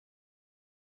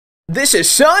This is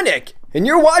Sonic, and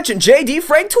you're watching JD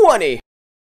Frank 20.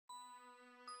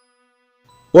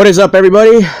 What is up,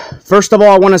 everybody? First of all,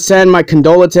 I want to send my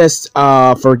condolences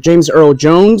for James Earl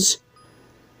Jones.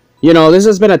 You know, this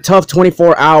has been a tough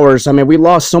 24 hours. I mean, we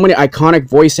lost so many iconic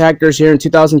voice actors here in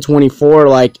 2024.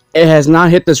 Like, it has not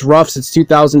hit this rough since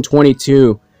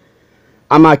 2022.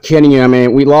 I'm not kidding you. I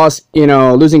mean, we lost,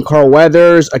 losing Carl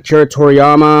Weathers, Akira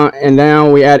Toriyama, and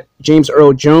now we had James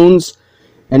Earl Jones.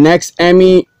 And next,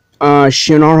 Emi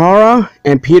Shinohara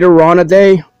and Peter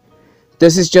Ronaday.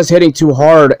 This is just hitting too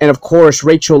hard. And of course,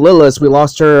 Rachel Lillis, we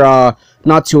lost her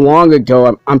not too long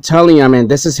ago. I'm telling you, I mean,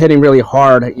 this is hitting really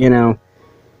hard, I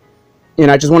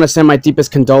just want to send my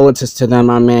deepest condolences to them.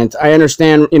 I mean, I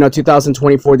understand,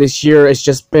 2024 this year, it's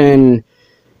just been,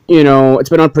 it's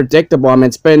been unpredictable. I mean,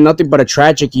 it's been nothing but a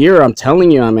tragic year. I'm telling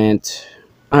you, I mean,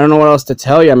 I don't know what else to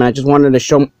tell you. I mean, I just wanted to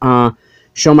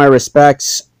show my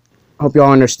respects. Hope you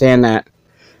all understand that.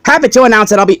 Happy to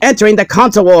announce that I'll be entering the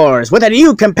console wars with a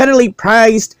new competitively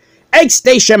priced Egg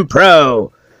Station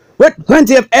Pro. With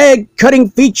plenty of egg-cutting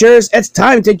features, it's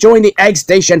time to join the Egg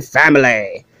Station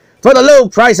family. For the low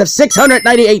price of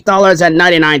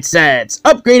 $698.99,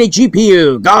 upgraded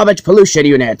GPU, garbage pollution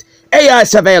unit, AI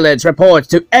surveillance reports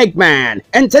to Eggman,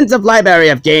 intensive library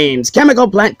of games, chemical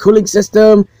plant cooling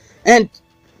system, and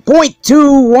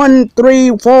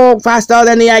 0.2134 faster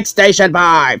than the Egg Station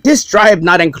 5. Disk drive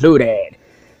not included.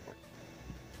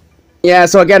 Yeah,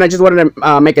 so again, I just wanted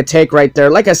to make a take right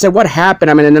there. Like I said, what happened?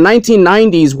 I mean, in the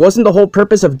 1990s, wasn't the whole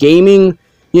purpose of gaming,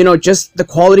 just the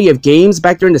quality of games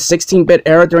back during the 16-bit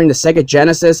era, during the Sega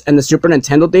Genesis and the Super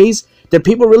Nintendo days? Did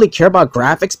people really care about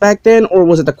graphics back then, or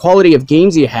was it the quality of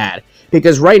games you had?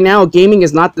 Because right now, gaming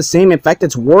is not the same. In fact,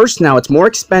 it's worse now. It's more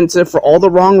expensive for all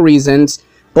the wrong reasons.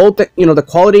 Both, the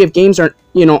quality of games aren't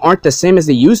the same as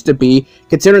they used to be,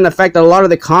 considering the fact that a lot of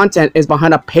the content is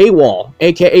behind a paywall,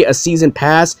 aka a season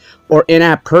pass or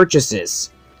in-app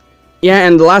purchases. Yeah,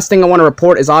 and the last thing I want to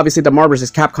report is obviously the Marvel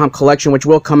vs. Capcom collection, which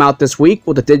will come out this week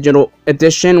with the digital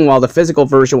edition, while the physical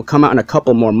version will come out in a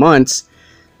couple more months.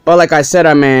 But like I said,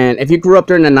 I mean, if you grew up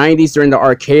during the 90s, during the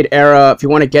arcade era, if you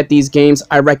want to get these games,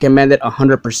 I recommend it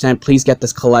 100%. Please get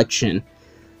this collection.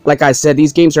 Like I said,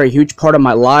 these games are a huge part of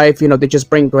my life. They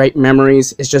just bring great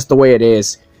memories. It's just the way it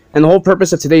is. And the whole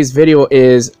purpose of today's video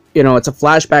is, it's a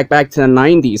flashback back to the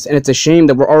 90s. And it's a shame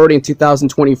that we're already in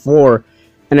 2024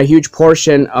 and a huge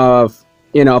portion of,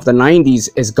 of the 90s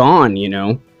is gone,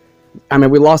 I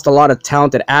mean, we lost a lot of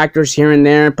talented actors here and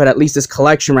there, but at least this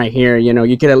collection right here,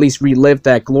 you could at least relive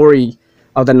that glory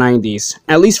of the 90s.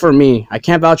 At least for me. I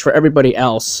can't vouch for everybody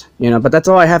else, but that's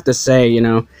all I have to say,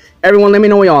 Everyone, let me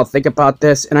know what y'all think about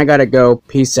this, and I gotta go.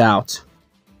 Peace out.